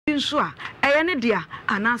nso a eye ne dia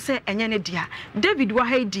anase enye ne dia David wa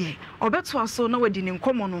ha die obeto aso na wadi ne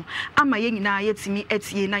nkomo no ama ye nyina yetimi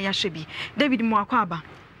etie na ya hwebi David mo akwa aba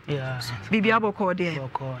bibia boko de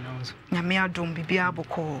boko na nyame adom bibia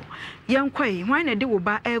boko yenkwai hwan na de wo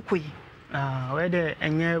ba ekoi we de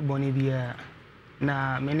enye boni bia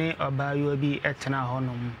na mene oba yo bi etena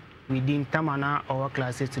honom within tamana or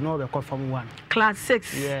class 6 no be call form 1 class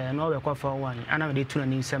 6 yeah no be call form 1 ana me de tuna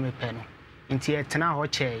ni nseme pe no nti etena ho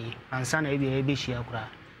chei ansa na e be hia kura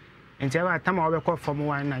nti aba tama wo be call form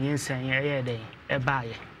 1 na yensen ye de e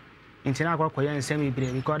baaye nti na akwa yensen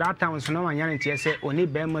ibre because that time so no manya nti ese oni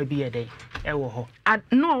be ma bi ye de e wo ho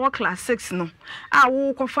no wo class 6 no a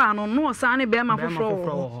wo kofa no no sa ne be ma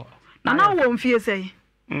foforo na wo mfie sei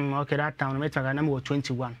okay that time me twaga na me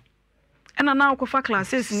 21 ena na akofa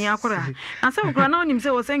classes ni akora na se okora na onim se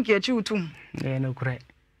wo senke achi utum no kure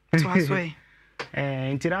so aswe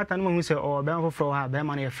intirata no mu se o be foforo ha be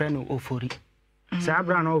ma na ye frɛ no ofori sa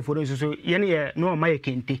abra na ofori so ye ne ye no ma ye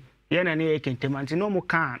kente ye na ne ye kente man ti no mu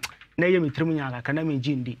ka na ye mitrim nya aka na me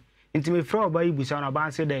jindi nti me frɛ oba ibusa na ba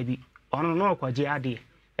se da bi ono no kwaje ade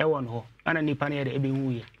e won ho ana nipa ne ye de ebe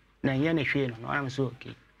hu ye na ye ne hwe no na me so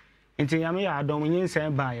okay nti yame ya adom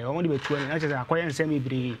nyensen baaye o mo de betu ani na che akoye nsem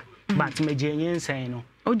ibire but me je nyensen no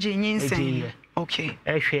o je nyensen okay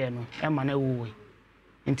hwe no e ma na wo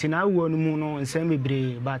nti na wo no mu no nsem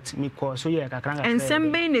ibire but me ko so ye kakran ga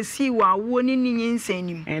nsem be na si wa wo ni nyensen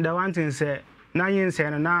nim and the one thing say na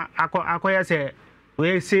nyensen no na akoye se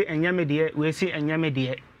we si enyame de we si enyame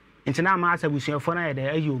de nti na ma asabusuafo na ye de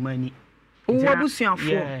ayi o mani wo abusuafo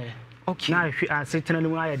okay na hwe asetena no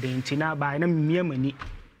mu aye de nti na ba na mmie mani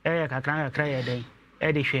kakra ye den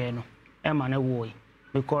e de hwe no e ma na wo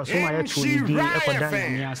because so ma ye to ni din e koda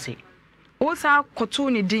nyame ase o sa koto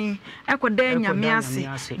ni din e koda nyame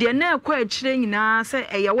ase de na ekwa akire nyina se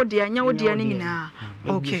eye wo de anya wo de ni nyina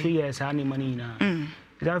okay so yes ani mani nyina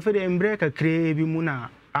da fe de mbre kakra bi mu na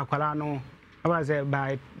akwala no aba se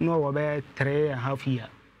by no wo be 3.5 year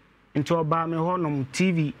nti oba me ho no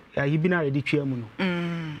TV ayi bi na ye de twa mu no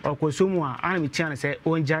okosomu a ana metiana se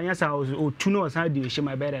onjanya sa otu no sa di ohye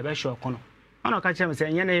my bed be show kono ana ka kire me se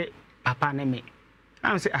enye ne papa ne me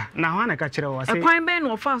am se na ho ana ka kire wo se ekwan be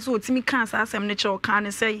no fa so otimi kan sa asem ne kire o kan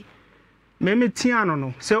ne sei me metiano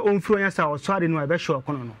no se onfuro nya sa oso ade no be show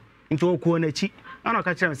kono no nti okuo na chi ana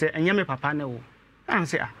ka kire me se enye me papa ne wo am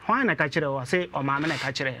se ho ana ka kire wo se o ma me na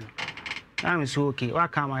ka kire no I'm so okay. Wa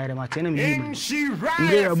ka ma yere ma tene mi mi.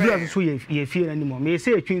 Nde abula so ye fie na nimo. Me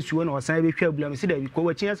se etwi nsuo na osan be hwa abula me se da bi ko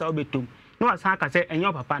wa chinya sa obetom. Na osan ka se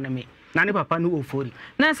enyo papa na me. Na ne papa no ofori.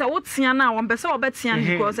 Na se wo tia na won be se obetia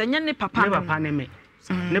because enye ne papa ne papa ne me.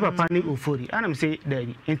 Ne papa ne ofori. Ana me se da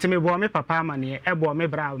bi. Enti me bo me papa ma ne e bo me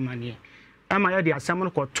bra ma ne. Ama ye de asam no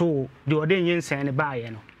ko to de ode nyensen ne ba ye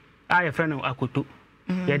no. A ye frɛ no akoto.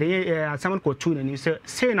 Ya de asam ko tu na ni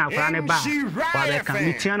se na akwa ne ba wa be kan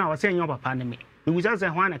mi tia na wa se nyo papa ne me mi wuza se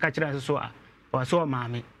ho na ka kira so a wa so ma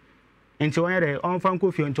me nti won ye de on fan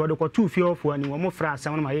ko fie nti o de ko tu fie ofo ani wo mo fra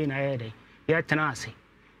asam no ma ye na ye de ye tena ase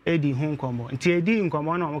edi hu nkomo nti edi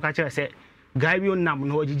nkomo na mo ka kira se gai bi onam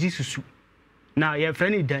no ogigi susu na ye fra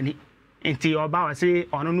ni dani nti oba wa se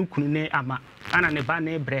ono no kunu ne ama ana ne ba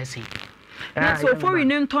ne blessing na so for we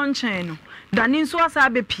ne ntonchen no dani nso asa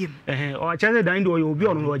abepiem o cheze dani do obi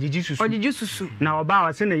ono no ogigi susu na oba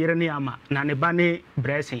wa se ne yere ne ama na ne ba ne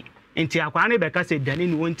blessing nti akwa ne be ka se dani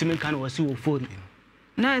ni wontimi kan wo se wo fori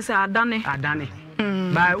na ese adane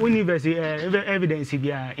by university evidence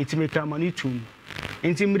bia intimi ka mani tum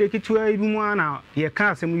nti mreki tuwa ibi mu ana ye ka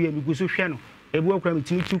asem wie mi gusu hwe no ebu akura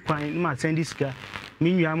mitimi tu kwan ma send sika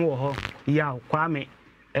mi nwua mo wo ho ya kwa me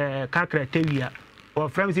kakra tawia o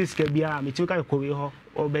from sika bia mitimi ka kowe ho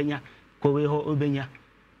obenya kowe ho obenya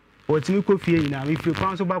otimi ko fie nyina mi fie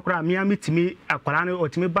kwan so bakura mi amitimi akwara no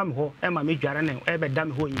otimi ba me ho e ma me dware ne e be da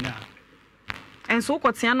me ho nyina enso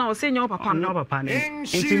kotia na o se nyo papa no papa ne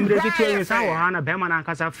nti mreki tuwa sa wo ha na be ma na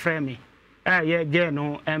nkasa frɛ me ye ge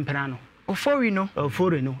no empra no ofori no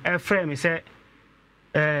e frɛ me se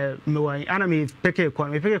me wan ana me peke ko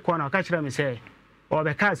na ka kire me se o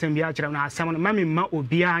be ka asem bia kire na asem no ma me ma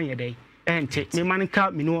obi anye dai ente me man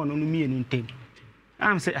ka me no ono no mienu ntem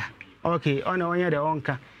am se okay ona onye de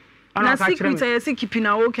onka ana ka kire me na secret kipi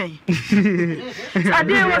na okay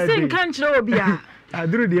ade wo se nkan kire obi a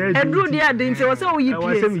aduru dia ade nti wo se o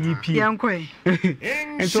yipi yankoi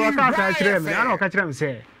ento ka kire me ana ka kire me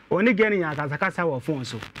se oni gani nya kasa wo phone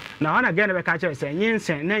so na wana gani be ka kire se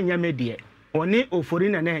nyensen na nya medie oni ofori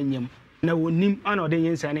na na anyam na wonim ana ode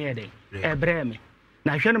nyensen na yede ebre me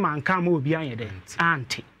na hwe no manka ma obi anye de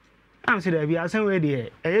anti am se da bi asan we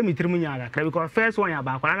de eye mitrim nya aka because first one ya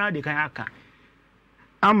ba kwara na de kan aka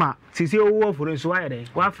ama sisi owo furu nso wa yede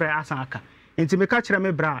wa frɛ asan aka nti me ka kyerɛ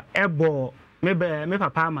me bra ebo me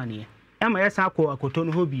papa amane ema yesa akɔ akoto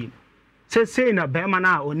no hobi sei na bema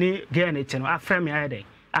na oni ge ne no afrɛ me ayede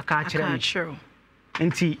aka kyerɛ me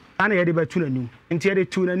nti ana yede batu nanim nti yede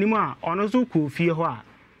tu nanim a ɔno so kɔ fie hɔ a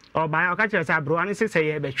ɔbaa ɔka kyerɛ sɛ abro ane sɛ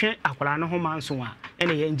yɛ bɛtwe akwara no ho manso a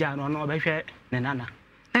ene yɛ ngya no no ɔbɛhwɛ ne nana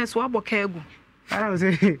so abɔka agu I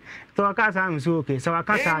say, so I can't say so okay. So I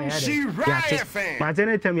can't say yeah. But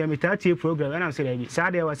any time you meet that program, and I'm saying,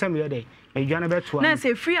 Saturday was some day. You gonna bet one. Let's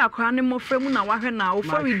say free a crown more from now. Now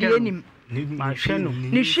for we him. My channel.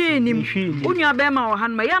 Nishin him. Unya bema or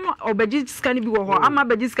hand my yano or begis can be or ama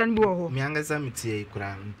begis can be or. Mianga Samiti,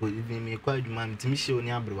 crown, put me quite man, Timisho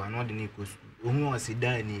Niabro, and not the Nikos, who was a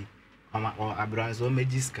dani or Abrams or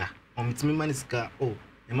Magiska, or Mitmaniska. Oh,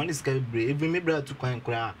 a maniska brave, me brother to coin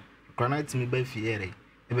cry. Cranite me by Fiere,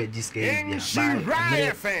 ever Giska,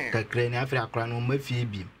 by Crane after a crown on my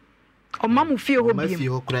Phoebe. Or Mamma feel my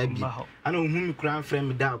feel crab. I know whom crown frame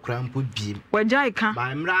without crown put beam. Where Jaika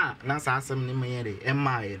by Mra, Nasa some Nimere, and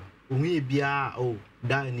Mile. We be oh,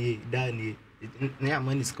 Danny, near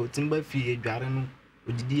Manisco, Timber Fee, Garden,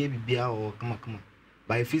 would the be or come.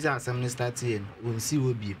 By Fizza, some start here, we'll see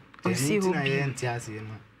will be. See who I am,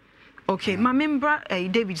 okay, my member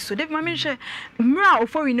David so David my mention mra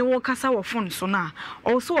ofo we ne wo kasa wo phone so na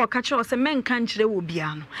also o ka kire o se men kan kire wo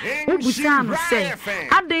bia no wo busa no se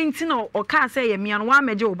adenti na o ka se ye mia no wa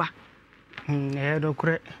meje wo ba do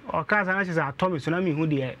kure o ka sa na se atomi so na mi hu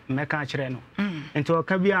de me ka kire no enti o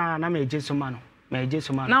ka bia na meje so ma no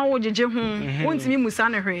na wo jeje hu wontimi musa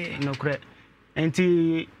ne hwe no kure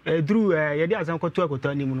enti edru yedi azan kwato akoto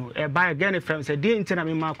anim no e ba again friend say dey ntina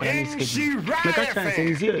me ma akwara ne skedi me ka chance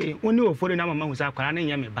nzi oni ofori na mama husa akwara ne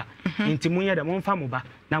nya me ba enti munye da monfa mo ba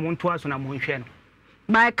na monto aso na monhwe no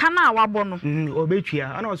ba ka na awabo no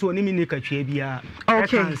obetwia ana so oni mi ne ka twia bia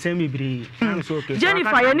okay nsem bibiri so okay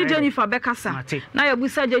Jennifer ye ni Jennifer bekasa na ya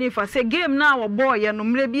busa Jennifer say game na wo boy ye no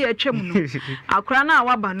mre bi atwam no akwara na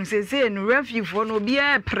awaba no sese no referee fo no bi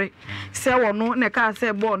e pre se wo no ne ka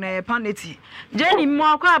se ball na penalty Jenny mo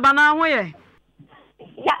akwa aba na ho ye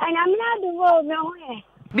ya anyamna do wo me ho ye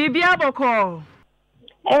bibia boko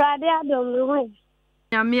erade adom me ho ye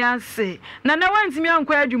nyamia se na wantimi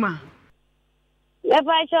ankwa adwuma if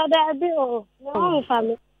I show that bill, no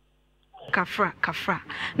family. Kafra.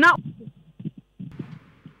 Now,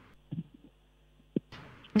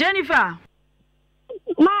 Jennifer.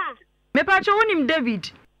 Ma. Me pa cho unim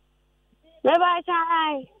David. Me pa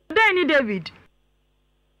chai. Deni David.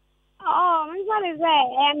 Oh, me sorry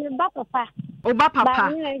say, me ba papa. O ba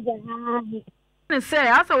papa. Ne say,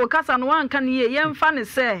 asa wo kasa no wan kan ye, ye mfa ne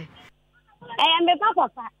say. Me ba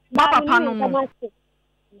papa. Ba papa no mo.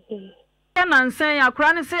 Na nsen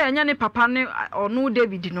akura ne se enya ne papa ne onu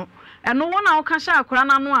David no eno wona wo ka sha akura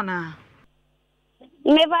na no ana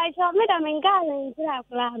me ba cho me da menga na ntira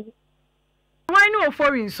akura no why no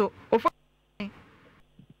ofori nso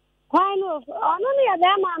why no ono ne ya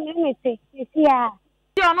da ma me mete sia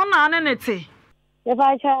ti ono na ane ne te me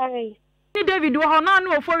ba cho ni David wo ho na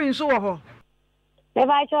no ofori nso wo ho me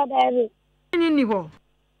ba cho David ni ho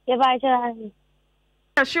me ba cho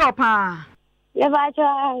ya sure pa me ba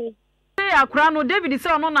cho akura no David say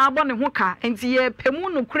ono na agbo ne ho ka enti ye pemu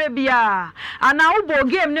no kura bia ana wo bo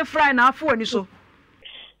game ne fry na afo ani so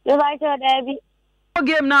me ba cho David o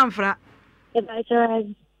game na mfra me ba cho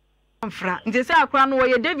mfra enti say akura no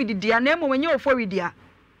ye David dia na emo wenye ofo widia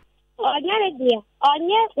onye ne dia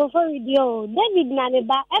onye ofo widio David na ne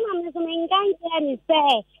ba e ma me so me ngan ni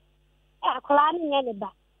say akura ne ne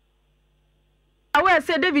ba awe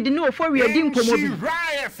say David ni ofo wi adi nkomo bi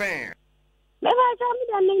me ba cho me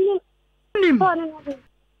da me Unim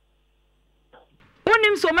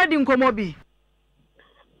so medi nkomo bi.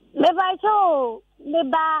 Me ba cho, me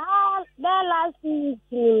ba last week.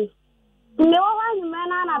 Me wa ni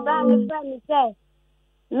mena na bra me friend say.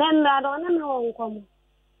 Me mra do na me won nkomo.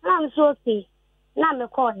 Na me so say. Na me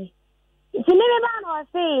call. Ti me ba no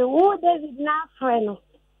say, who David na friend no.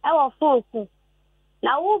 E wo phone so.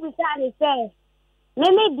 Na who be say, me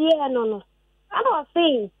die no. I don't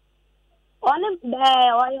say. One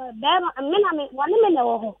mina me one minute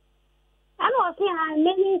wo I know see how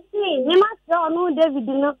many see me must no David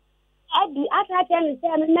no adi ata tell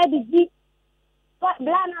say me maybe gi but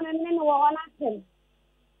bla na me no wo na tem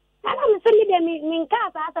ana me see me me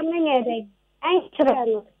nka sa me nye dey en kire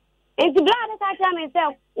no e di bla da tell me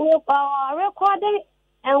say we record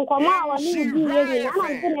en koma wa ni di ye ni ana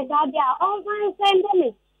me see me da dia on fan send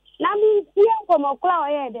me na me see koma kula o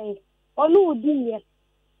ye dey onu di ye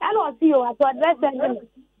I don't see you at address them.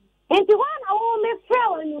 And the one I want me friend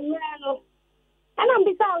when you know. And I'm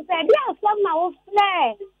besides said, yes, some now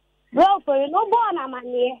flare. Bro, for you, no born a man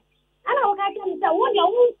here. And I'll catch him say, what your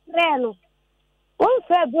own friend? One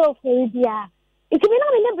friend, bro, for you, dear. It's been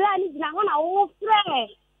on in the blind, is now on our own friend.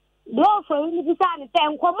 Bro, for you, beside the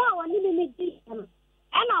same, come on, and you need them.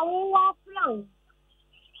 And I won't walk long.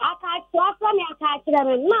 I can't walk from me, I can't tell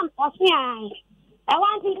them, Mom, of me. I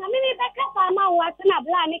want to come in back up on my watching a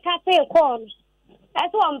blind, I can't say a corn.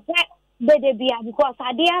 That's what I'm saying, baby, because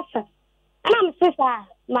I dare. And I'm sister,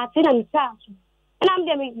 Martin and South. And I'm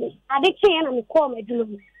the addiction and I'm call my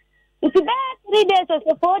doom. It's about 3 days or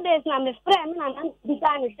 4 days, and I'm a friend, and I'm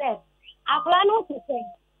beside myself. I plan what to say.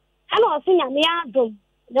 I'm not seeing a meardom,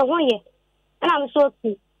 the 1 year. And I'm so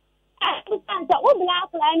sick. I put on the old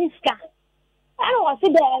black line scar. I was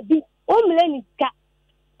there, be old scar.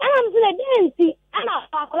 And I'm to the dancing, and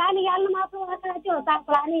I'm planning a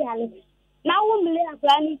now, woman, I'm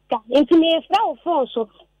planning into me a flower for so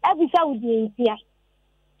every Saudi here.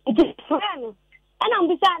 It is friend, and I'm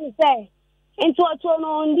beside say, into a tone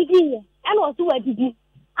on the year, and was to a degree.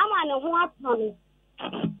 I'm on a walk on it.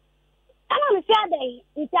 And I'm a Saturday,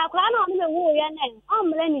 it's a crown on the warrior name, I'm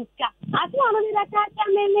Lenny Scott. I want to catch a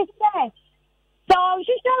man say. So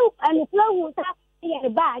she showed and the flow was up here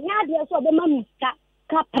by Nadia so the mummy Scott,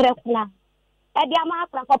 Caprecula. At the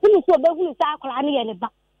Amaka, for people so the who is our clanny and the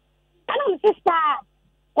back. And I'm sister.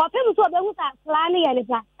 What people so the who are clanny and the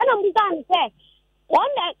back. And I'm beside say.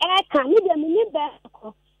 One that I can need a minute back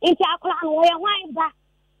into a clan where I wind back.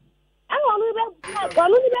 I want to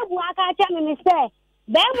work out and say,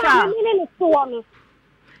 then one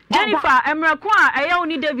Jennifer, Emrakwa, I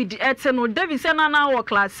only David Eteno, David Sena now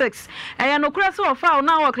class 6. I am no class or foul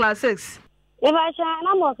now class 6. If I shall,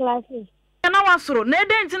 no more classes. And I was so, no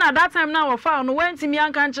dancing at that time now or found went to me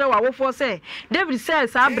and can't show what for say. David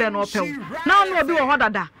says, I bring up. Now, no, do a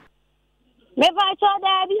hodada. If I saw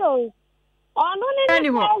that you. On only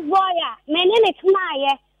boy, my name is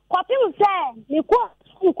Maya. What people say, you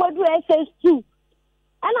could do SS2.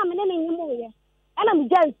 And I'm naming you. And I'm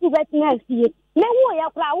just too bad next year. No way,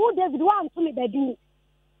 I would just want to me the deal.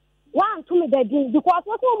 One to me the deal. Because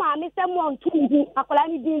what my Mr. Mon to me, a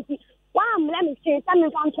colony duty. One, let me say,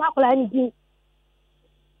 something on chocolate.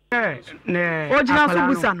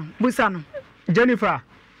 Busano. Jennifer.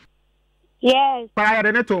 Yes. But I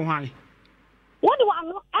don't know why. What do I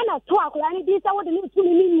know? And a talk like this, I would need to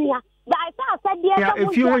me. But I said, yeah,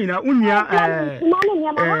 if you in a unia,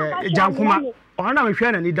 Jankuma, or I'm sure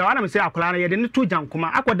any down, say, Akolani, didn't two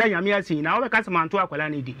Jankuma, Aquada Yamiasi, now the Casaman to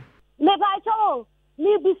Akolani. Never at all.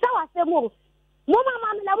 Me be so as the move. Mama,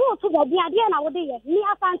 I want to the idea nowadays. Me,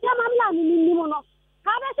 I can't tell Mamma, Nimono.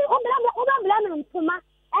 How does it open and Puma,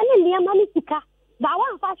 and in the Manisika? But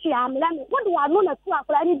one fashion, I'm lemon. What do I know that two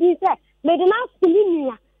Akolani did say? Made an ask to me.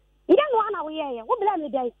 You don't want away. What blame the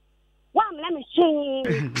day? One lemon shade.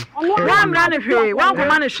 One running, one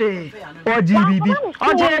woman shade. Or GBB.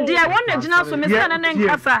 Oh, dear, one legend for Miss Anna and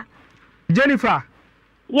Casa. Jennifer.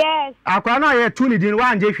 Yes. I can't hear 20 in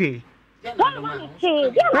one Jeffy.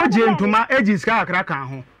 Oh, gentleman, edges car crack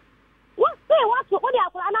home. What say what they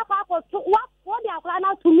are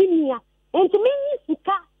to me? And to me,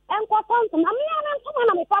 Sika, and what on to Mamma and Toma,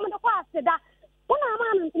 and family faster that. One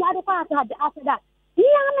man and the other part after that. Me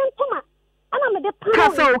and Toma. And I'm the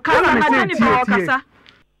Casa.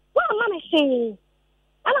 Well, Mamma Shane.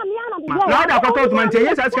 And I'm Yana. Now, I got to maintain,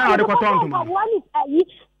 yes, I can't have a cotton. One is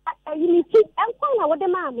a unity and find out what the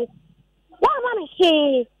mammy. Well, Mamma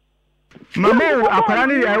Shane. Mamma,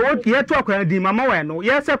 I won't yet talk with the Mamma. No,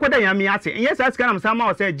 yes, I could Yamiasi. Yes, I can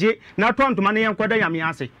somehow say, J, not turn to money and Koda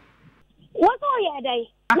Yamiasi. What are you day?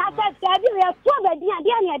 Not that you have 12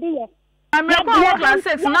 dear. I'm not class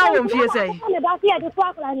 6 now on Fiese.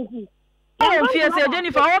 Oh, Fiese,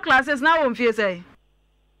 Jennifer, all classes now on Fiese.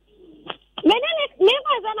 My name is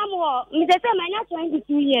Anamo, Mr. Samana,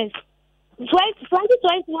 22 years.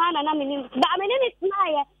 2021, and I'm in. But my name is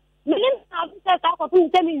Maya. My name is Officer,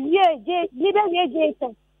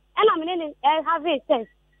 Jason. And I'm in have it says.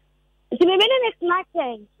 My name is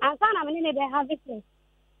Martin, and I'm in the have it says.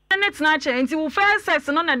 And it's not changed. You first says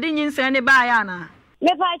none of the any Bayana.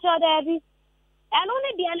 Never saw Debbie. And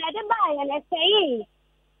only the another buy and I say,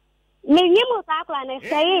 me Musakla and I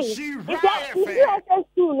say, it's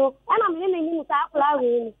no, and I'm in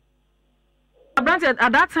Musakla.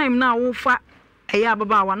 At that time now, we'll fat a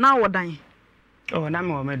yababa, now or dying. Oh, and I'm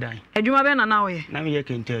more dying. And you have been an hour. Now you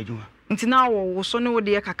can tell you. Until now, we'll so know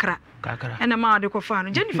the Kakra and a Mardico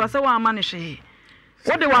fan. Jennifer, so I'm managing.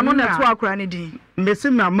 What do I want to talk granny?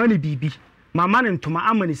 Missing my money, BB. My man into my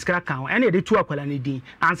ammon's crack count, and the 2 aqualani,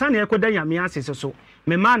 and Sunny Eco de Yamiasi so.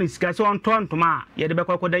 My man is gas on torn to ma, yet the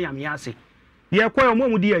Beco de Yamiasi. ye kwa omo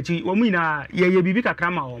mu di achi omo ina ye bibi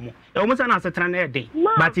kakra ma omo e omo sa na asetena na ede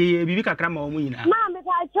but ye bibi kakra ma omo ina ma me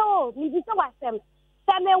ka cho mi di so wasem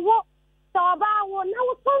se me wo so ba wo na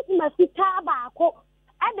wo tonti ma sita ba ko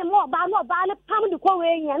e de mo ba no ba le pam de ko we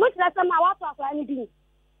yen no tira se ma wa to akwa ni di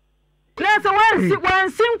let's one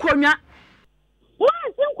sin konwa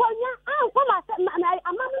one sin konwa an ko ma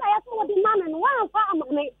amama na ya so wo di mama no one fa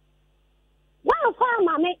amame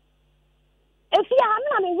if you have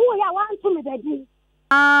not who ya want to me daddy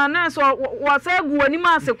na so was egu ani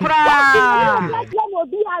ma se kura no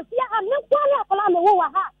bi as ya am no kwala kwala me wo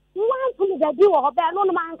ha want to me daddy wo be no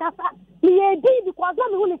man kasa me e di because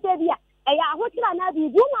me hu ni say bia e ya ho tira na bi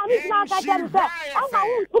du ma mi na ka tell say am ma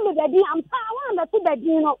hu to me daddy am pa wa na to daddy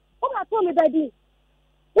no wo ba to me daddy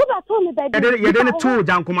ye de to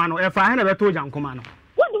jankoma no e fa he na be to jankoma no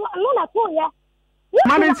wo di no na to ya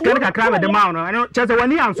mama nsikane kakra me de ma no eno chese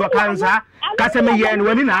wani anso kansa kase me ye no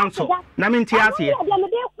wani na anso na me nti ase ye me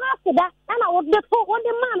de kwase da na wo de to wo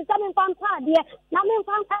de ma me sa me fan pa de na me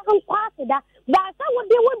fan ka kwase da ba sa wo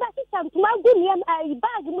de wo ba system to ma gu ni ai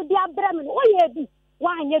bag mu de abra me wo ye bi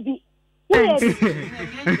wa anya bi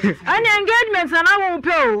ani engagement na wo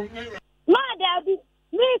pe o ma da bi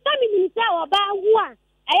me sa mi sa wo ba wu a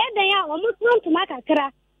aye den ya wo mu tun to ma kakra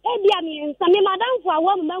ebia mi nsa me madam fo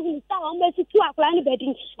awo ma hu nsa wo ma situ akra ni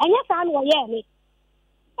bedin anya sa no ye me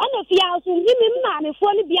ana fia so ni mi ma me fo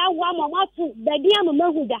ni bia wo ma tu bedin ma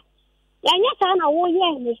hu da anya sa na wo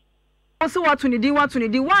ye me o se watu ni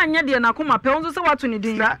din wa anya de na koma pe o se watu ni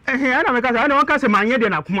din na ana me ka sa ana won ka se ma anya de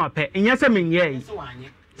na koma pe nya se me ye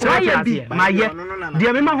why bi ma ye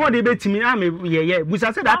de me ma ho de betimi na me ye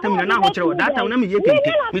busa se that time na ho kire that time na me ye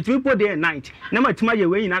kente betimi po day and night na ma tima ye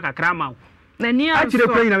we nyina kakra ma na ni a chire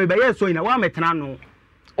pe nyina me be ye so nyina wa metena no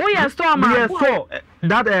o ye store ma ye so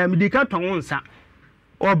that me dika ton nsa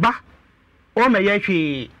oba o me ye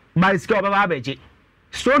hwe bicycle oba ba beje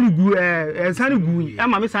so ni gu ensan gu e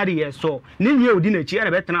ma me sare ye so ni nwie odi na chi e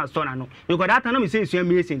na betena so na no because that time na me say so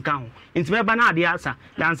me yesin kan ho nti me ba na ade asa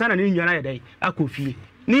dan sa na ni nwara ye dai akofie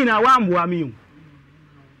ni na wa amboa mi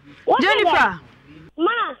Jennifer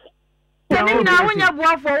ma tani na wonya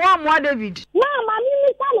boafo wa amboa David ma mi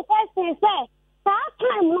ni sa le person say sa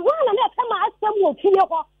time no wa na ka ma asem wo fie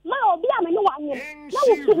ho ma obi a me ni wa nyem na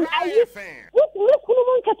wo fi ayi wo kunu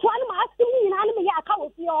mun ke twale ma asem ni na me ya aka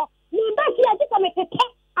wo fie ho ni ba ki a dika me tete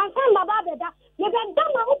ansan baba beda me ga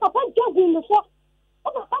dama wo papa jogu mi so o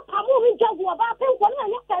papa mo mi jogu wa ba pe ko na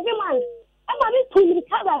nya 7 months ama mi tu mi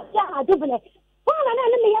ka ba ya adubele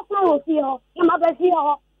na me ya fa wo fie ho na ma ba fie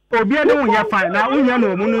ho obi ene wo ya fine na unya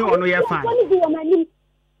no mu no ono ya fine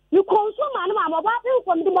you consume ma ma ba pe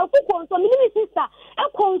ko mi ma ku consume mi sister e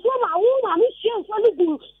consume ma wo ma mi share so ni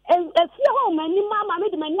du e fie ho ma ni ma mi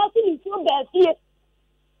de ma nya si ni so ba fie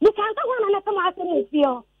you kan ka ho na ka ma se ni fie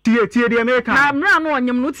ho tie de me ka na mra no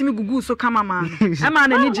onyem no timi gugu so kama ma e ma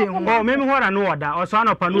na ni je ho o me ho ra no oda o so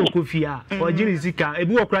anopa no okofia o jiri sika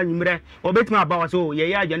ebi wo kra nyimre o betima aba wo so ye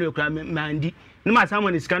ya no kra mandi no ma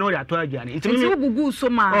someone is can order to agiane nti me gugu so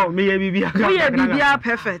ma oh me ye bibia ka me ye bibia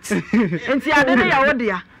perfect nti ade na ya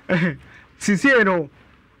wodia sisi no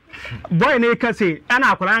boy na ka say ana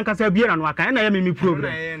akwara nka say biera no aka na ya me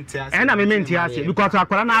program na me menti ase because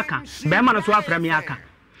akwara na aka be ma no so afra me aka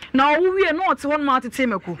na owuwie no ote won ma tete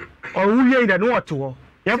meko owuwie ida no ote wo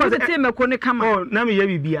ya kwa tete meko ne kama oh na me ye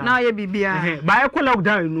bibia na ye bibia ba e ko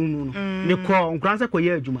lockdown no me ko nkransa ko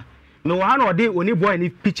ye adwuma me wo ha na ode oni boy ni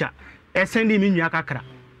picture e send me nua kakra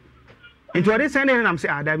into ode send na am say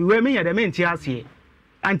ada bi we me ya de menti ase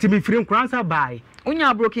anti me free nkransa bai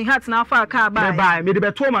unya broken heart na afa aka bai me de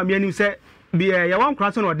beto ma me anim say bi ya wan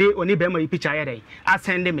nkransa na ode oni be ma yi picture ye dey a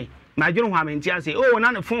send me na dwuru ho amenti ase oh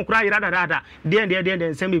na ne phone kra yira dada de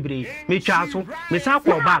nsem bebre me twa so me sa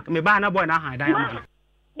call back me ba na boy na han dan ma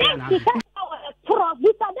pro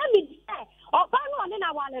bisa da mi say o ba no ne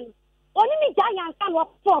na wale no oni mi ja yan kan wo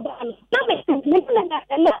for ba no na me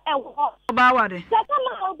na e wo ba ware se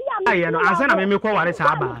kama obi a aye no ansa na me ko ware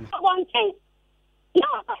sa ba no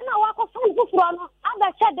na wa ko fun bu fro no aba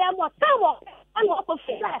che dem mo tawo an wo ko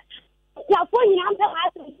fi ya fo yin am ba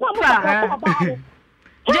na mo ko ba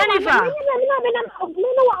Jennifer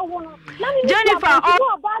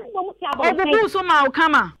obubu so ma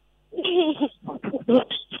ukama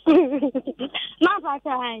ma ba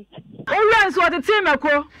chai owen so the team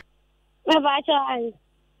eko ma ba chai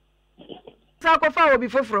sa ko fa obi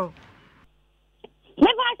foforo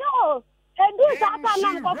me ba cho edu sa ta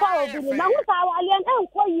na ko fa obi na hu sa wa le en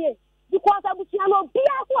ko ye because abusia no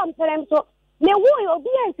bia ko am perem so me wo yo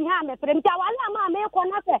bia nsi ha me perem ta wala ma me ko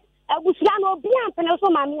na se abusia no bia mpene so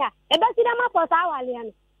ma me a e ba si da ma for sa wale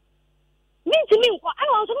an mi ntimi nko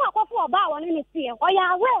ana won so na akofo oba won ni tie o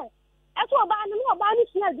ya we That's what about no about it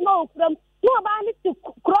no from no about it to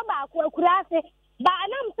crowbar kurase ba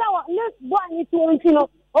anam saw next boy to no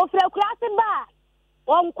o fra kurase ba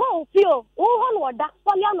on ko fio o ho no da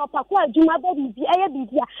for ya no pa ko adwuma ba bibi eye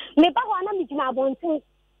bibia me ba ho na me gina bonten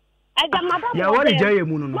ya wari jaye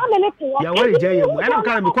mu no ya wari jaye mu ana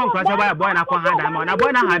kala mi kon kwasa ba boy na kon hada ma na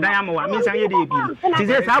boy na hada ya ma wa mi san ye de bi ti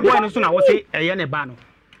se sa boy no so na wo se eye ne ba no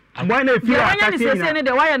boy na fi aka se ne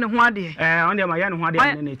de waya ne ho ade on de ma ya ne ho ade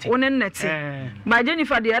ne neti wonen neti ba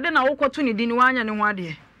Jennifer de ade na wo kwoto ne din wanya ne ho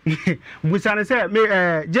ade busane se me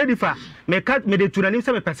Jennifer me de turani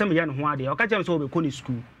se me pese me ya ne ho ade o ka chem so be ko ni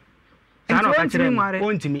school sa na ka kire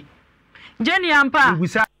o ntimi Jenny ampa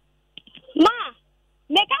busa ma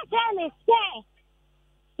me ka tell me say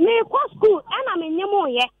me ko school ana me nyemo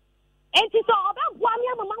ye enti so obegwa me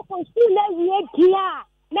mama ko school na wie dia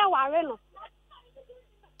na ware no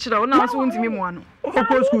chira na so ntimi mo ano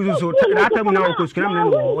ko school so that time na ko school na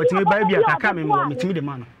no o timi ba bia kaka me mo timi de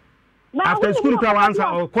ma no after school kra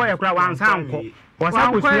wansa o ko ye kra wansa anko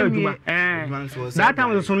wasa ko school aduma that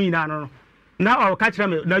time so no ina no na o ka kira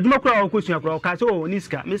me na aduma kra o ko sua kra o ka se o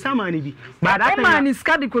niska me sama ni bi ba that time ma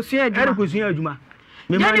niska de ko sua aduma ko sua aduma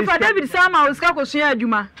Jennifer David sama o ska ko sua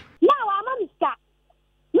aduma na wa ma niska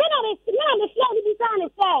me na me sia ni bi sa ni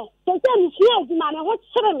se mi sua aduma me ho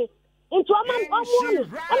kire me into ama omo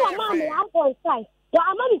ana ma me 1.5 wa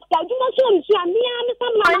ama niska aduma so mi sua mi ami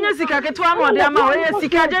sama anya sika ketwa no de ama o ye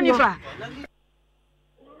sika Jennifer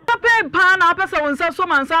papa pa na pesa wonsa so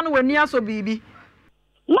mansa no wani aso bibi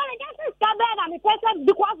man just discovered that me person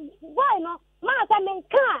because boy no man say me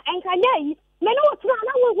kan enka yi me no tuna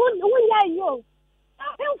na wo ya yo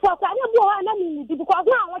en for kwa na bo na me because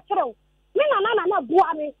na wo kire me na bo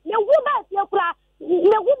me wo ba sie kura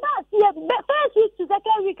me wo ba sie first week to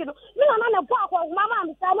second week no me na bo akwa mama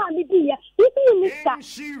me sa ma me di ya you see me sta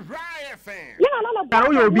me na bo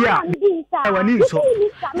wo yo bi a wani nso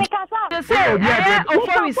me ka sa say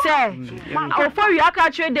ofori say ofori aka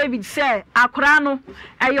kire David say akora no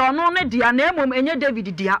eyo ne dia na emom enye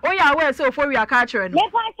David dia o ya we say ofori aka kire no me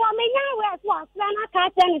pa so me nya we so akora na ka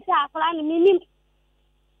kire ni say akora ni minim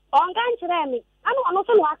on kan kire me ano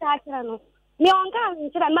so no aka kire no me on kan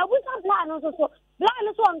kire ma bu so plan no so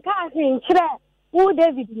plan so on kan kire wo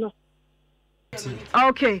David no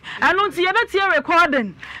okay anu nti ye betie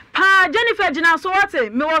recording pa Jennifer gina so what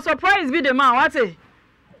me was surprised be the man what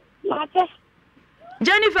mate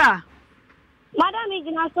Jennifer madam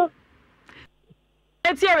gina so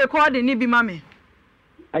betie recording ni bi mame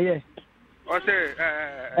aye o say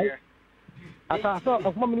ata so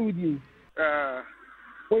okuma me wudi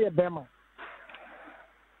o ye bema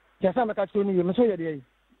kesa me ka tro ni me so ye de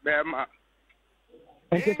bema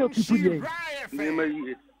enke so kipu ye ni ma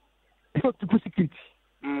yi so kipu security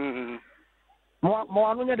mo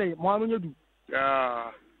anu nya de mo anu nya du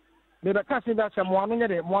me be ka se da che mo anu nya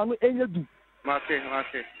de mo anu enya du mate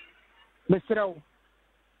me srew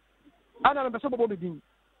ana me so bobo me din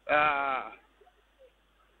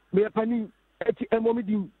me pani eti emo me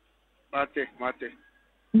din mate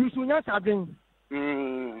yusu nya sadin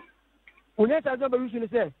unya sadin ba yusu ni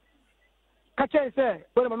se ka che se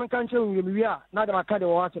bo ma men kan che wi mi wi a na da maka de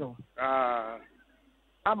wo atro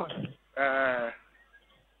ama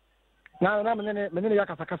na me ya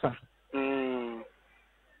kasa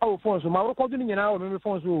oh phone so ma wo ko du ni nyina o me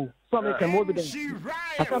phone so me kan mo evidence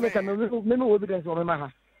asa me kan me no evidence o me ma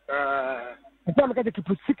ha asa me ka de keep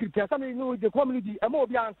secret asa me no de community e ma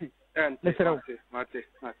obi anti le sere mate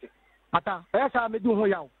ata e sa me du ho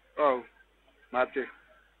yawo oh mate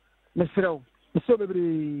me sere o so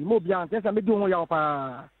bebri mo obi anti asa me du ho yawo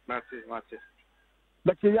pa mate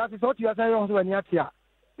ba che ya so tu ya sa yo so ani atia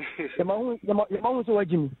e ma hu so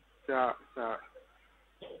wajimi sa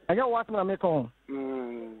anya wa asma me ko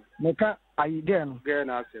me ka ayi gen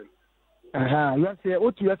na asem ya se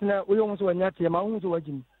otu ya sina wo yo so ani atia ma hu so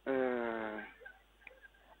wajimi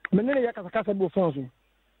me ne ya kasa bo phone so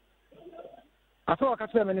aso ka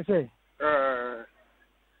tse me ne se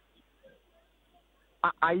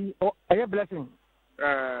ayi o ayi blessing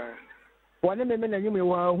wane me na nyim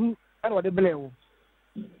wa hu ana wode ble wo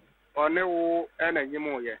one wo ana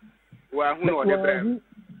nyim ye wa hu na wode ble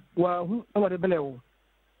wa hu ana wode ble wo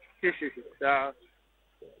da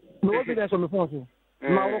no wo de so me phone so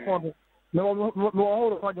ma wo ko me wo ho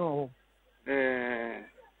ro ko jo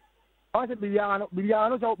o se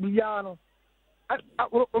biliano so biliano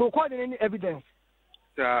record any evidence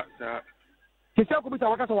da kisa ko bisa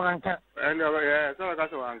wakasa wanka so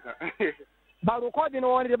wakasa wanka ba record no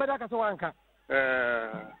woni de bada kasa wanka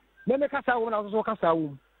me kasa wo na so kasa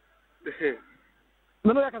wo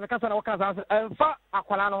me no yakasa na wakasa fa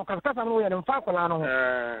akwala no kasa no ye no fa akwala no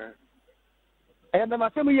And the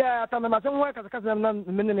Masemu ya ta Masemu wa kasa na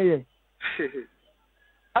menene ye.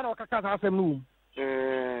 Ana kaka sa asem no.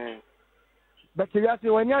 But you say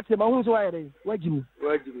when you say ma hu so ayre wajimi.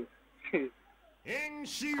 No.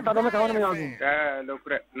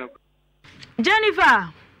 Jennifer.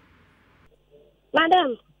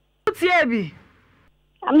 Madam. Tiebi.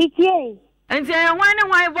 Amitie. Enti e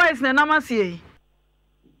why voice na namasie.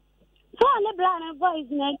 So ne bla voice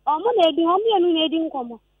na omo na edi omo enu na edi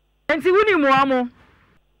nkomo. Enti wuni mu amo.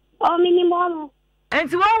 O minimum amo.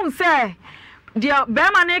 Enti wo hu se dia be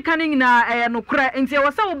ma na ka ni na no kra enti wo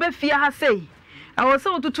se wo be fie ha sei. I was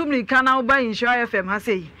so to me can now buy Insure FM ha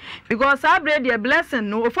say because I bread a blessing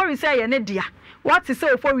no before we say ne dia. What is so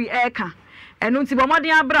before we air can and unti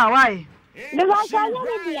bomodin abra why? Because I know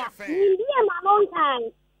dia. India ma long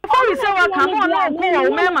time. Before we say what come on no ko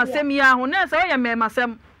me masem ya ho na say o ye me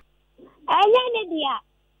masem. Anya ne dia.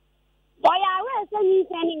 Boy I will say you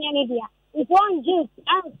sending ne dia. If one juice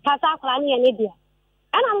and kasa kra ne dia.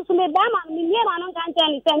 And I'm so me ba ma me ma no kan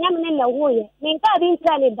tell say nya me na wo ye. Me ka bi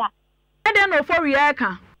tell da. I don't know for we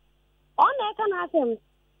aka. On eka na asem.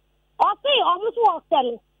 O say o musu o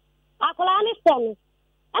sell. Akola ni sell.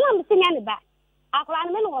 And I'm seeing any back. Akola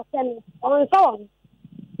ni no sell. On so on.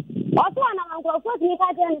 O so na man ko first me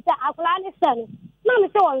ka tell say akola ni sell. Na me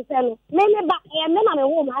say on sell. Me ba e me na me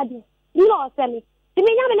wo ma adi. You know sell. Ti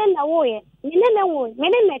me nya me na wo ye. Me ne wo. Me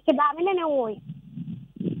ne ke ba me ne wo ye.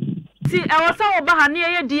 See, I was so ba ha ne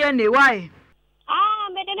ye DNA why? Ah,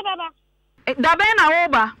 me de baba. Da be na wo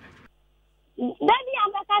ba. Daddy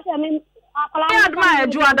am ka say me akola. I admire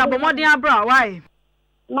you ada bomodin abra why?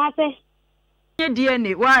 Mate. Ye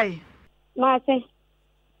DNA why? Mate.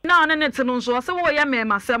 Na ne net no so se wo ye me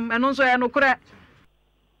masem eno so ye no kure.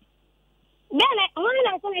 Bele,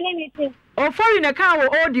 wona so me me ti. O for you na ka wo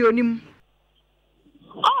audio nim.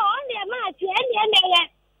 Oh, on the match,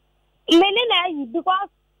 and many na because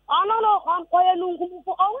no on oil lungu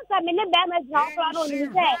for always a minute damage now for say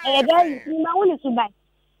a day in my own to buy.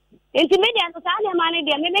 Intermediate to tell money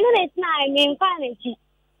there, maybe it's not mean fancy.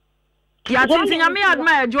 Ya tinti me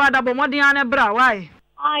admire you ada bomodin ane bra why?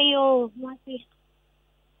 Ayo, mati.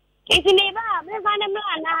 It's never, me find a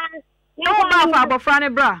man. No ba for abofra ne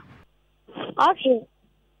bra. Okay.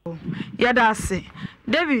 Ya da se.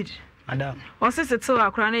 David. Madam. What's it so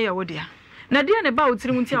akra na ye wodia? Na dia ne ba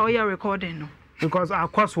otiri mu nti a wo recording no. Because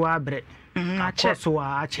akoso abre. Akoso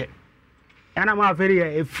ache. Ana ma feri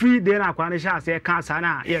e free day na akwa ne sha se cancer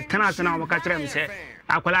na ye kana se na o ka kire me se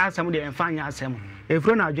akwala asem de enfanya asem.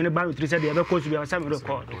 Efro na adwene ba otiri se de be kosu bi o se me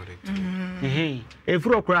record.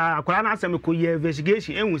 Efro akwala na asem ko ye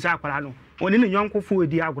investigation enwu se akwala no. Oni ne yonkofo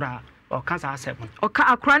odi agora o cancer asem. O ka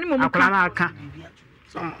akwala ni mo ka akwala na aka.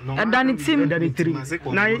 Danity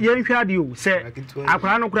na ye nhwa de o se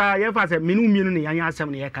akwara no kura ye fa se minu ne yan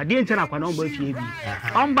asem ne ye ka de nche na akwana omba fie bi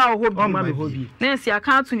omba ho bi omba me ho bi na si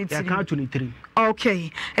aka to ni tiri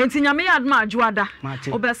okay enti nyame adma adwoada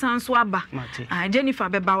obesan so aba Jennifer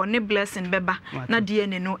beba o ne blessing beba na de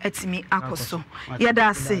ne no atimi akoso ye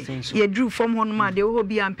da se ye dru from ho no ma de ho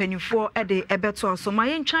bi ampanifo e de ebeto so ma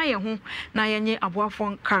ye ntwa ye ho na ye nye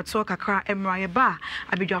aboafo karto kakra emra ye ba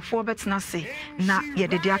abedwafo betena se na ye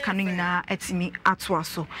de aka no nyina atimi atoa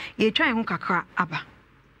so ye twa ye ho kakra aba